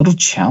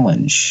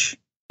challenge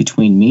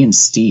between me and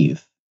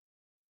Steve.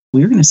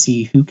 We're going to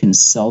see who can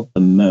sell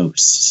the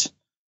most.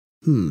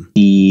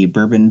 The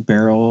bourbon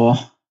barrel,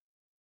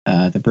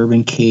 the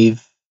bourbon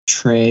cave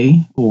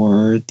tray,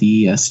 or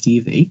the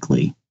Steve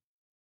Akeley.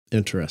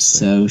 Interesting.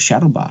 So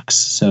Shadowbox.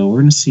 So we're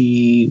going to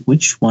see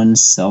which one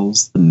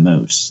sells the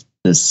most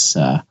this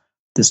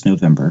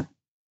November.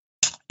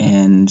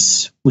 And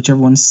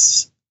whichever one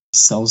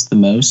sells the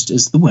most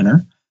is the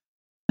winner.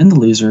 And the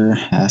loser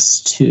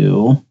has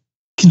to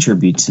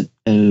contribute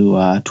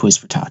to Toys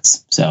for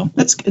Tots. So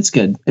it's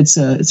good.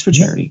 It's for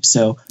charity.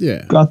 So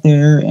yeah, go out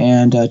there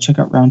and check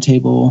out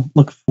Roundtable.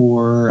 Look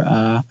for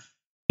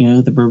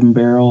the bourbon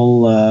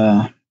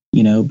barrel,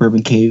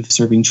 bourbon cave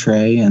serving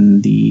tray,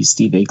 and the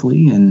Steve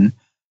Akeley, and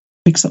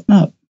pick something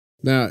up.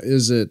 Now,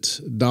 is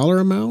it dollar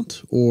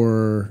amount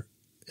or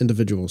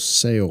individual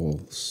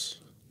sales?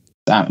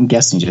 I'm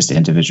guessing just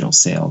individual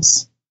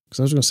sales. Because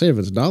I was going to say, if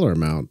it's dollar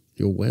amount,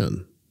 you'll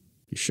win.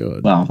 You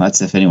should. Well,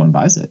 that's if anyone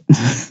buys it.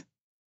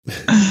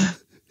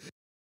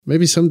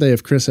 Maybe someday,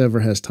 if Chris ever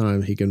has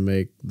time, he can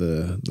make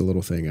the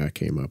little thing I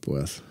came up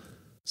with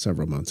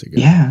several months ago.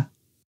 Yeah,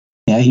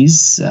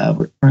 he's.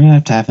 We're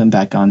gonna have him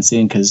back on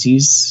soon,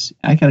 because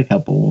I got a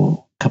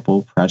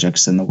couple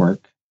projects in the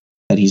work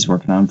that he's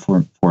working on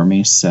for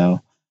me.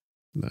 So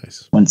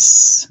nice.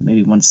 Once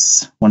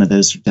one of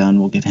those are done,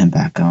 we'll get him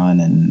back on,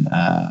 and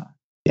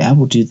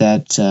we'll do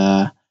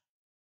that.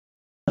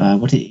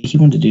 What did he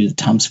want to do? The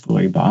Tom's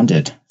Foolery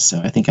Bonded. So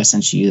I think I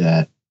sent you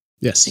that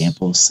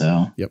samples.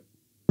 So yep,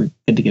 we're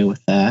good to go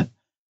with that.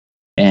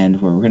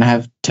 And we're going to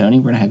have Tony.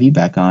 We're going to have you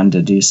back on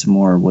to do some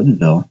more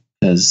Woodinville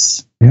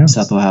because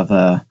Seth will have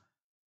a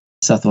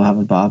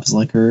Bob's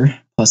Liquor.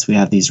 Plus, we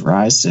have these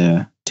ryes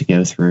to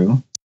go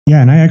through.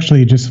 Yeah, and I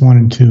actually just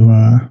wanted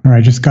to,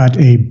 I just got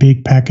a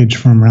big package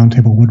from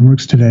Roundtable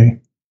Woodworks today.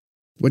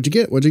 What'd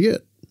you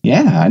get?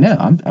 Yeah, I know.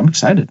 I'm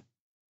excited.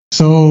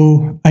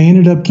 So I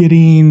ended up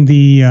getting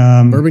the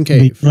Bourbon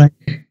Cave.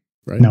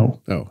 Right?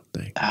 No. Oh,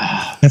 dang.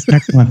 That's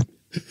next month.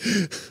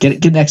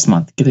 Get it next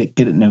month. Get it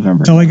in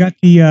November. So I got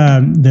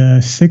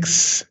the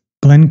 6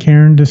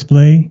 Glencairn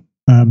display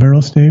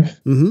barrel stave.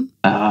 Mm-hmm.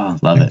 Oh,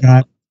 love it.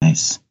 Got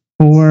nice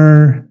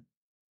 4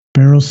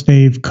 barrel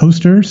stave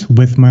coasters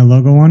with my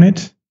logo on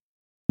it.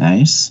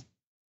 Nice.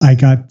 I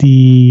got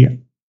the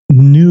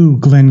new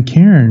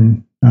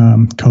Glencairn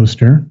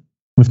coaster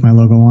with my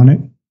logo on it.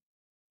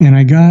 And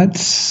I got,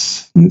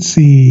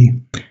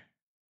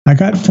 I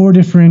got 4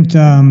 different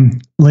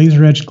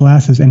laser etched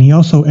glasses, and he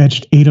also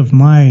etched 8 of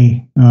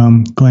my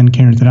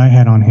Glencairns that I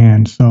had on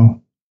hand.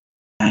 So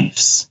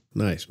nice,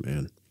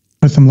 man.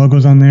 Put some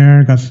logos on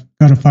there. Got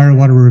a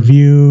Firewater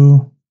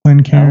review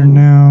Glencairn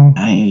now.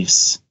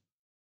 Nice.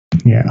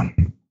 Yeah,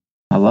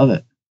 I love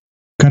it.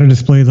 Got to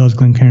display those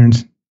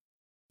Glencairns.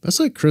 That's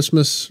like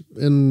Christmas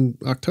in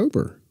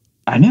October.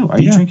 I know.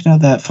 Are you drinking out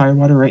of that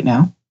Firewater right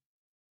now?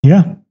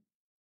 Yeah.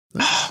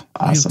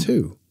 Awesome. Me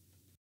too.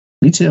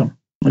 Me too.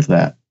 Look at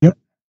that. Yep.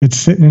 It's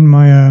sitting in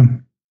my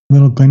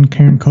little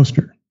Glencairn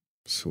coaster.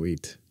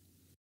 Sweet.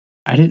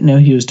 I didn't know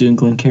he was doing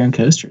Glencairn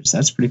coasters.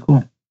 That's pretty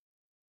cool.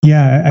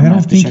 Yeah, I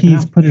don't think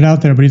he's put it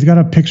out there, but he's got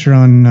a picture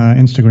on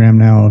Instagram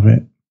now of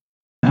it.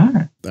 All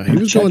right. He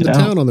was going to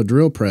town on the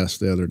drill press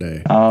the other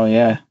day. Oh,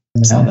 yeah.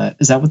 I saw that.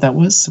 Is that what that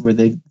was? Were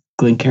they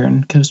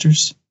Glencairn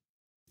coasters?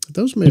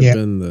 Those may have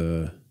been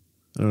the...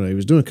 I don't know. He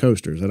was doing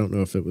coasters. I don't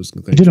know if it was...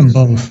 He did them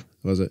both.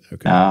 Was it?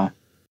 Okay.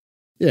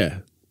 Yeah.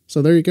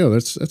 So there you go.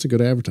 That's a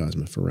good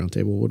advertisement for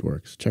Roundtable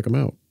Woodworks. Check them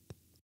out.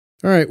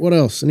 All right. What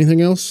else?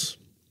 Anything else?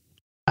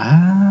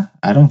 I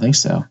don't think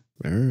so.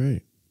 All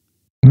right.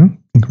 I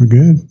think we're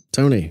good.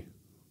 Tony,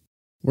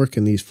 where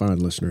can these fine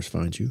listeners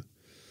find you?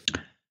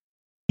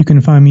 You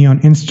can find me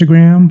on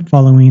Instagram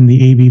following the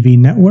ABV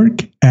Network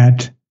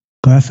at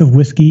Glass of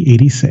Whiskey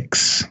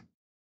 86.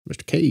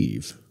 Mr.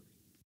 Cave.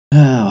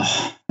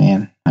 Oh,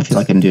 man. I feel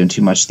like I'm doing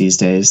too much these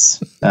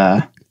days.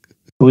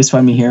 Always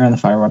find me here on the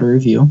Firewater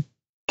Review. You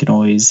can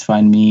always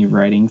find me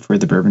writing for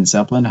the Bourbon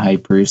Zeppelin High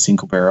Proof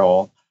Single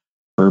Barrel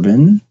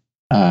Bourbon.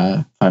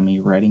 Find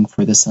me writing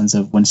for the Sons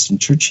of Winston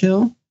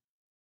Churchill.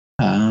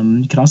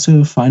 You can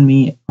also find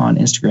me on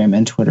Instagram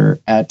and Twitter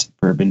at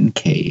Bourbon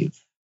Cave.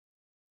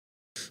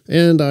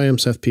 And I am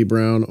Seth P.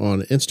 Brown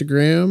on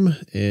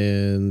Instagram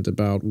and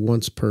about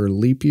once per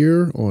leap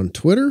year on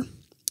Twitter.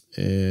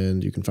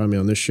 And you can find me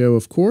on this show,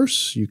 of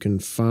course. You can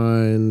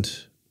find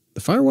the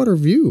Firewater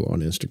Review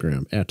on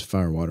Instagram at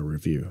Firewater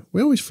Review.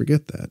 We always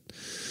forget that.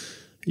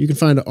 You can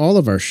find all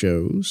of our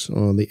shows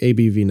on the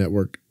ABV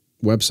Network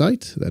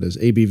website. That is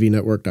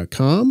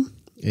abvnetwork.com.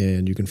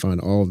 And you can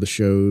find all of the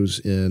shows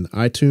in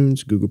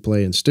iTunes, Google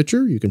Play, and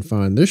Stitcher. You can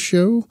find this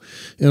show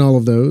and all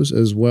of those,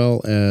 as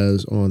well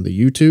as on the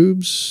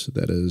YouTubes.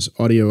 That is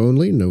audio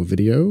only, no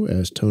video,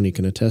 as Tony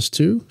can attest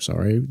to.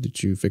 Sorry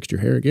that you fixed your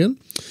hair again.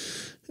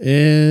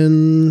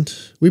 And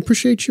we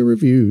appreciate your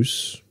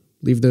reviews.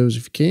 Leave those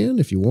if you can,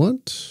 if you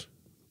want.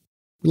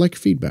 We like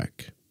your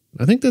feedback.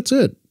 I think that's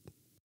it.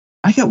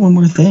 I got one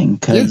more thing,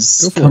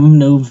 because come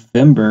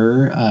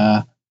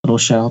November, little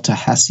shout out to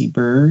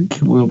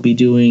Hasseberg. We'll be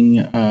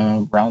doing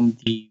Round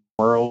the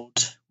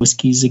World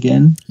Whiskeys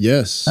again.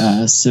 Yes.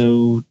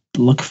 So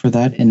look for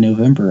that in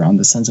November on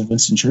the Sons of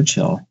Winston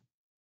Churchill.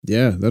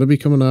 Yeah, that'll be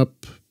coming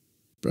up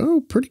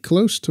pretty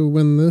close to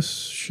when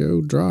this show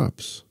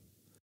drops.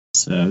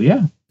 So,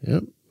 yeah.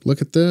 Yep. Look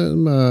at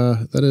them.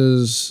 That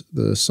is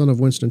the Son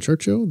of Winston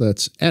Churchill.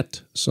 That's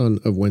at Son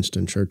of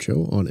Winston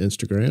Churchill on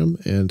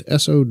Instagram. And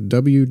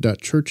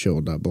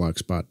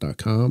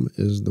sow.churchill.blogspot.com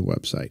is the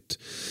website.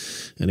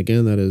 And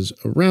again, that is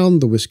Around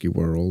the Whiskey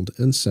World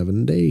in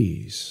 7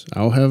 days.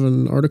 I'll have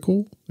an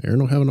article. Aaron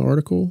will have an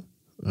article.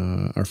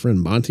 Our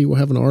friend Monty will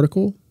have an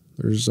article.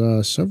 There's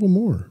several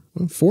more.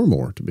 Well, 4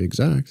 more to be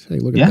exact. Hey,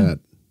 look at that.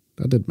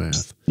 I did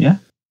math. Yeah,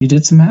 you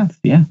did some math.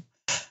 Yeah.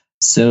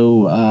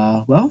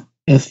 So, well,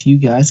 if you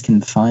guys can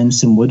find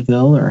some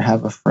Woodville or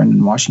have a friend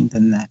in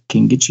Washington that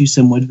can get you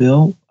some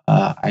Woodville,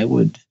 I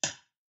would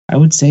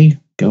say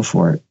go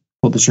for it.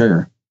 Pull the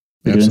trigger.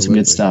 You're doing some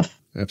good stuff.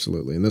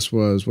 Absolutely. And this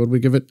was, what did we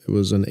give it? It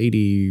was an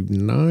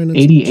 89?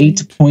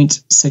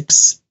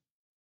 88.66.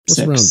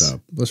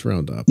 Let's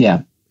round up.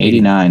 Yeah,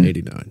 89.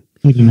 89.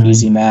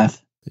 Easy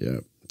math. Yeah.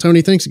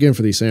 Tony, thanks again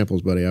for these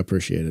samples, buddy. I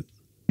appreciate it.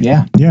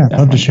 Yeah. Yeah,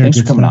 love to share. Thanks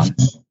for coming on.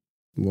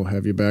 We'll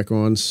have you back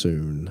on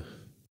soon.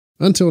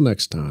 Until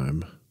next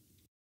time,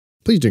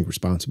 please drink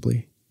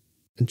responsibly,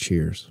 and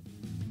cheers.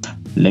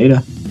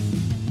 Later.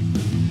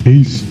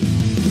 Peace.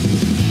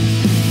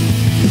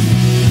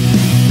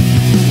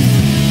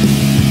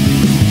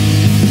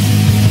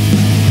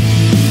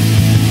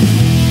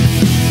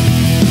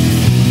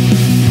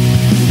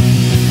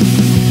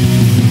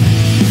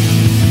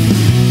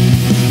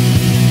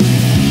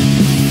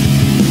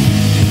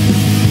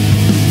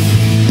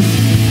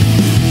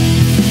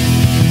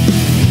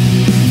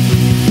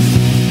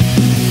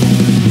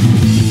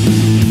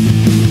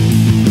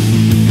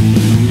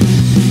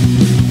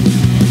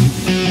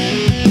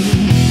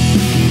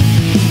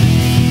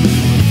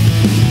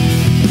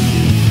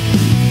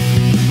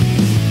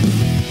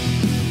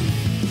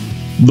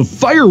 The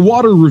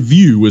Firewater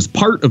Review is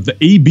part of the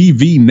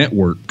ABV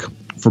Network.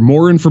 For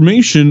more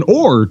information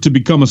or to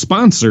become a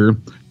sponsor,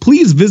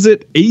 please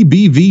visit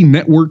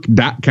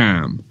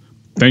abvnetwork.com.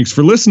 Thanks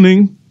for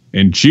listening,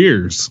 and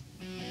cheers.